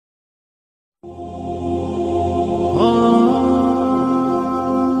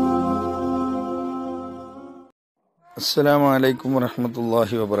അസ്സലാമു അലൈക്കും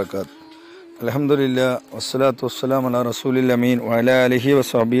വറഹ്മത്തുള്ളാഹി വബറകാതുഹു. അൽഹംദുലില്ലാഹ് വസ്സലാത്തു വസ്സലാമു അലാ റസൂലിൽ അമീൻ വഅലാ ആലിഹി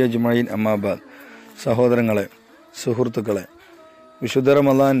വസ്വഹ്ബിഹി അജ്മഈൻ. അമ്മാ ബഅദ്. സഹോദരങ്ങളെ, സുഹൃത്തുക്കളെ, വിശുദ്ധ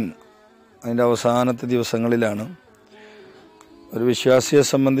റമളാൻ അതിൻ്റെ അവസാനത്തെ ദിവസങ്ങളിലാണ്. ഒരു വിശ്വാസിയെ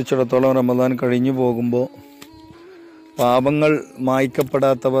സംബന്ധിച്ചിടത്തോളം റമളാൻ കഴിഞ്ഞു പോകുമ്പോൾ പാപങ്ങൾ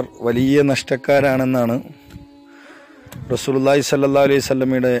മായ്ക്കപ്പെടാത്തവർ വലിയ നഷ്ടക്കാരാണെന്നാണ് റസൂലുള്ളാഹി സ്വല്ലല്ലാഹു അലൈഹി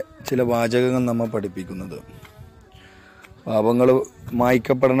വസല്ലമയുടെ ചില വാചകങ്ങൾ നമ്മെ പഠിപ്പിക്കുന്നത്. പാപങ്ങൾ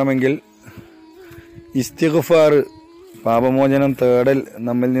മായ്ക്കപ്പെടണമെങ്കിൽ ഇസ്തിഗ്ഫാർ, പാപമോചനം തേടൽ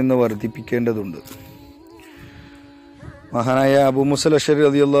നമ്മിൽ നിന്ന് വർദ്ധിപ്പിക്കേണ്ടതുണ്ട്. മഹാനായ അബൂ മുസ അശ്ശരി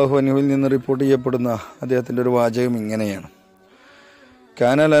റളിയല്ലാഹു അൻഹുവിൽ നിന്ന് റിപ്പോർട്ട് ചെയ്യപ്പെടുന്ന അദ്ദേഹത്തിൻ്റെ ഒരു വാചകം ഇങ്ങനെയാണ്: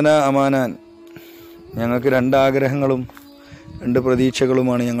 കാന ലനാ അമാനാൻ, ഞങ്ങൾക്ക് രണ്ട് ആഗ്രഹങ്ങളും രണ്ട്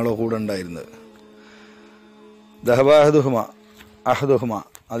പ്രതീക്ഷകളുമാണ് ഞങ്ങളുടെ കൂടെ ഉണ്ടായിരുന്നത്. അഹദുഹുമ,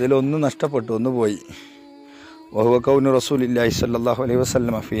 അതിലൊന്ന് നഷ്ടപ്പെട്ടു, ഒന്ന് പോയി. വഹുവ കൗനു റസൂലില്ലാഹി സ്വല്ലല്ലാഹു അലൈഹി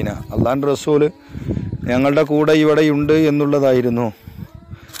വസല്ലമ ഫീന, അല്ലാഹുവിൻ്റെ റസൂൽ ഞങ്ങളുടെ കൂടെ ഇവിടെയുണ്ട് എന്നുള്ളതായിരുന്നു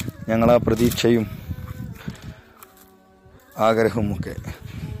ഞങ്ങളാ പ്രതീക്ഷയും ആഗ്രഹവുമൊക്കെ.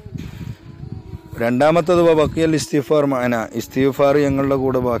 രണ്ടാമത്തത് ബഖിയൽ ഇസ്തിഗ്ഫാർ മഅന, ഇസ്തിഗ്ഫാർ ഞങ്ങളുടെ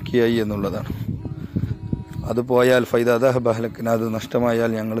കൂടെ ബാക്കിയായി എന്നുള്ളതാണ്. അത് പോയാൽ ഫൈദാ ദഹബ ഹലക്ന, അത്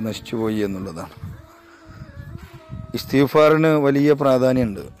നഷ്ടമായാൽ ഞങ്ങൾ നശിച്ചുപോയി എന്നുള്ളതാണ്. ഇസ്തിഗ്ഫാറിന് വലിയ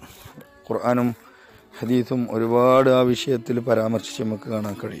പ്രാധാന്യമുണ്ട്. ഖുർആനും ഹദീസും ഒരുപാട് ആ വിഷയത്തിൽ പരാമർശിച്ച് നമുക്ക്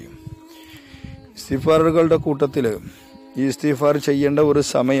കാണാൻ കഴിയും. ഇസ്തിഗ്ഫാറുകളുടെ കൂട്ടത്തിൽ ഈ ഇസ്തിഗ്ഫാർ ചെയ്യേണ്ട ഒരു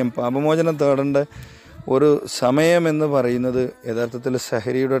സമയം, പാപമോചനം തേടേണ്ട ഒരു സമയം എന്ന് പറയുന്നത് യഥാർത്ഥത്തിൽ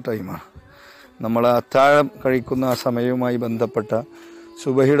സഹരിയുടെ ടൈമാണ്. നമ്മൾ അത്താഴം കഴിക്കുന്ന ആ സമയവുമായി ബന്ധപ്പെട്ട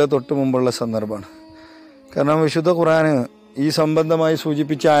സുബഹിയുടെ തൊട്ട് മുമ്പുള്ള സന്ദർഭമാണ്. കാരണം വിശുദ്ധ ഖുർആന് ഈ സംബന്ധമായി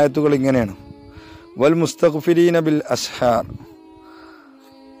സൂചിപ്പിച്ച ആയത്തുകൾ ഇങ്ങനെയാണ്: വൽ മുസ്തഗ്ഫിരീന ബിൽ അസ്ഹാർ,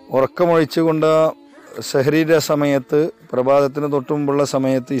 ഉറക്കമൊഴിച്ചുകൊണ്ട് സഹരിയുടെ സമയത്ത്, പ്രഭാതത്തിന് തൊട്ടു മുമ്പുള്ള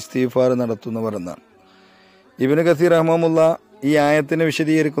സമയത്ത് ഇസ്തിഗ്ഫാർ നടത്തുന്നവർ എന്നാണ്. ഇബ്നു കസീർ റഹ്മഹുല്ലാ ഈ ആയത്തിനെ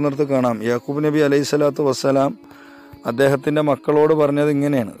വിശദീകരിക്കുന്നിടത്ത് കാണാം, യാക്കൂബ് നബി അലൈഹി സ്വലാത്തു വസ്സലാം അദ്ദേഹത്തിൻ്റെ മക്കളോട് പറഞ്ഞത്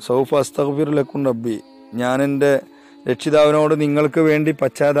ഇങ്ങനെയാണ്: സൗഫ അസ്തഗ്ഫിറു ലക്കും റബ്ബി, ഞാൻ എൻ്റെ രക്ഷിതാവിനോട് നിങ്ങൾക്ക് വേണ്ടി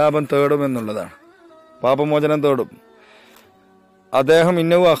പശ്ചാത്താപം തേടും എന്നുള്ളതാണ്, പാപമോചനം തേടും. അദ്ദേഹം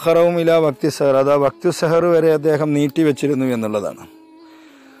ഇന്നവും അഖറവും ഇലാ വക്തി സഹർ, അതാ വക്തി സഹർ വരെ അദ്ദേഹം നീട്ടി വെച്ചിരുന്നു എന്നുള്ളതാണ്.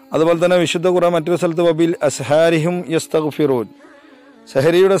 അതുപോലെ തന്നെ വിശുദ്ധ ഖുർആൻ മറ്റൊരു സ്ഥലത്ത് വബിൽ അസ്ഹാരിഹും യസ്തഗ്ഫിറൂൻ,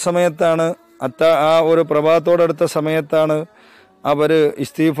 സഹരിയുടെ സമയത്താണ്, ആ ഒരു പ്രഭാതത്തോടടുത്ത സമയത്താണ് അവർ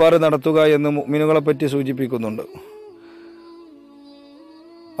ഇസ്തിഗ്ഫാർ നടത്തുക എന്ന് മുഅ്മിനുകളെ പറ്റി സൂചിപ്പിക്കുന്നുണ്ട്.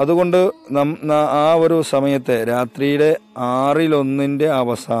 അതുകൊണ്ട് ആ ഒരു സമയത്തെ, രാത്രിയുടെ 1/6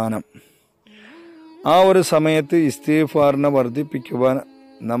 അവസാനം, ആ ഒരു സമയത്ത് ഇസ്തിഗ്ഫാറിനെ വർദ്ധിപ്പിക്കുവാൻ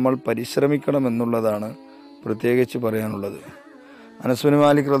നമ്മൾ പരിശ്രമിക്കണം എന്നുള്ളതാണ് പ്രത്യേകിച്ച് പറയാനുള്ളത്. അനസ് ബിൻ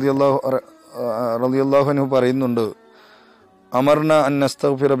മാലിക് റളിയല്ലാഹു അൻഹു പറയുന്നുണ്ട്: അമർന അൻ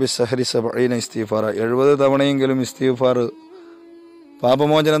നസ്തഗ്ഫിറ ബിസ്സഹരി 70 ഇസ്തിഗ്ഫാറ, 70 തവണയെങ്കിലും ഇസ്തിഗ്ഫാർ,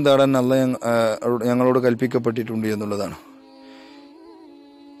 പാപമോചനം തേടാൻ അല്ലാഹു ഞങ്ങളോട് കൽപ്പിക്കപ്പെട്ടിട്ടുണ്ട് എന്നുള്ളതാണ്.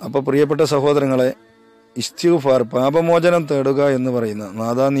 അപ്പോൾ പ്രിയപ്പെട്ട സഹോദരങ്ങളെ, ഇസ്തിഗ്ഫാർ, പാപമോചനം തേടുക എന്ന് പറയുന്ന,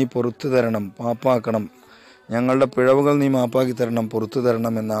 നാഥാ നീ പുറത്തു തരണം, മാപ്പാക്കണം, ഞങ്ങളുടെ പിഴവുകൾ നീ മാപ്പാക്കി തരണം, പുറത്തു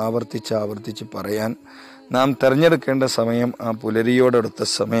തരണം എന്ന് ആവർത്തിച്ച് പറയാൻ നാം തിരഞ്ഞെടുക്കേണ്ട സമയം ആ പുലരിയോടടുത്ത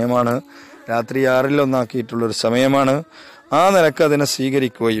സമയമാണ്. രാത്രി 1/6 സമയമാണ്. ആ നിലക്ക് അതിനെ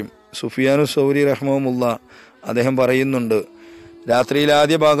സ്വീകരിക്കുകയും, സുഫിയാനു സൗരി റഹ്മഹുല്ല അദ്ദേഹം പറയുന്നുണ്ട്, രാത്രിയിൽ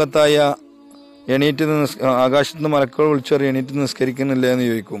ആദ്യ ഭാഗത്തായ എണീറ്റ് ആകാശത്ത് നിന്ന് മലക്കുകൾ വിളിച്ചവർ എണീറ്റ് നിസ്കരിക്കുന്നില്ല എന്ന്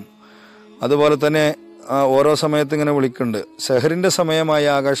ചോദിക്കും. അതുപോലെ തന്നെ ഓരോ സമയത്ത് ഇങ്ങനെ വിളിക്കുന്നുണ്ട്. സെഹറിന്റെ സമയമായ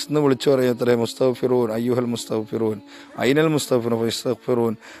ആകാശത്ത് നിന്ന് വിളിച്ചു പറയത്രേ, മുസ്തഗ്ഫിറൂൻ അയ്യുഹൽ മുസ്തഗ്ഫിറൂൻ ഐനൽ മുസ്തഗ്ഫിറൂൻ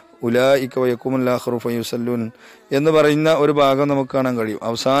ഫയസ്തഗ്ഫിറൂൻ ഉലൈക വയഖൂമുൽ ആഖിറു ഫയുസല്ലൂൻ എന്ന് പറയുന്ന ഒരു ഭാഗം നമുക്ക് കാണാൻ കഴിയും.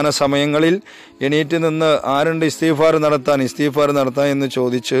 അവസാന സമയങ്ങളിൽ എണീറ്റ് നിന്ന് ആരുണ്ട് ഇസ്തിഗ്ഫാർ നടത്താൻ എന്ന്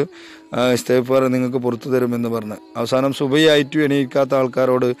ചോദിച്ച് ഇസ്തിഗ്ഫാർ നിങ്ങൾക്ക് പുറത്തു തരുമെന്ന് പറഞ്ഞ് അവസാനം സുബഹിയായിട്ടും എണീക്കാത്ത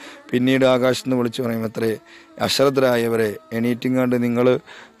ആൾക്കാരോട് പിന്നീട് ആകാശത്ത് നിന്ന് വിളിച്ചു പറയും, അത്രേ അശ്രദ്ധരായവരെ, എണീറ്റിങ്ങാണ്ട്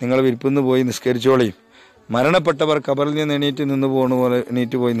നിങ്ങൾ വിരിപ്പുന്ന് പോയി നിസ്കരിച്ചോളി, മരണപ്പെട്ടവർ ഖബറിൽ നിന്ന് എണീറ്റ് നിന്ന് പോകുന്ന പോലെ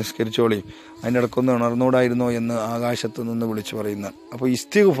എണീറ്റ് പോയി നിസ്കരിച്ചോളി, അതിൻ്റെ ഇടക്കൊന്ന് ഉണർന്നൂടായിരുന്നോ എന്ന് ആകാശത്ത് നിന്ന് വിളിച്ചു പറയുന്ന. അപ്പോൾ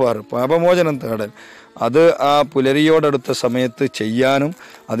ഇസ്തിഗ്ഫാർ, പാപമോചനം തേടൽ, അത് ആ പുലരിയോടടുത്ത സമയത്ത് ചെയ്യാനും,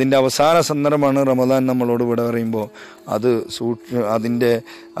 അതിൻ്റെ അവസാന സന്ദർഭമാണ് റമദാൻ നമ്മളോട് വിട പറയുമ്പോൾ അത്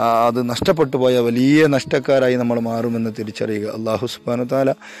നഷ്ടപ്പെട്ടു പോയ വലിയ നഷ്ടക്കാരായി നമ്മൾ മാറുമെന്ന് തിരിച്ചറിയുക. അല്ലാഹു സുബ്ഹാനഹു വ തആല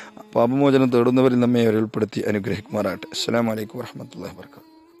പാപമോചനം തേടുന്നവരിൽ നമ്മെ ഉൾപ്പെടുത്തി അനുഗ്രഹിക്കുമാറാകട്ടെ. അസ്സലാമു അലൈക്കും വറഹ്മത്തുള്ളാഹി വബറകാതുഹു.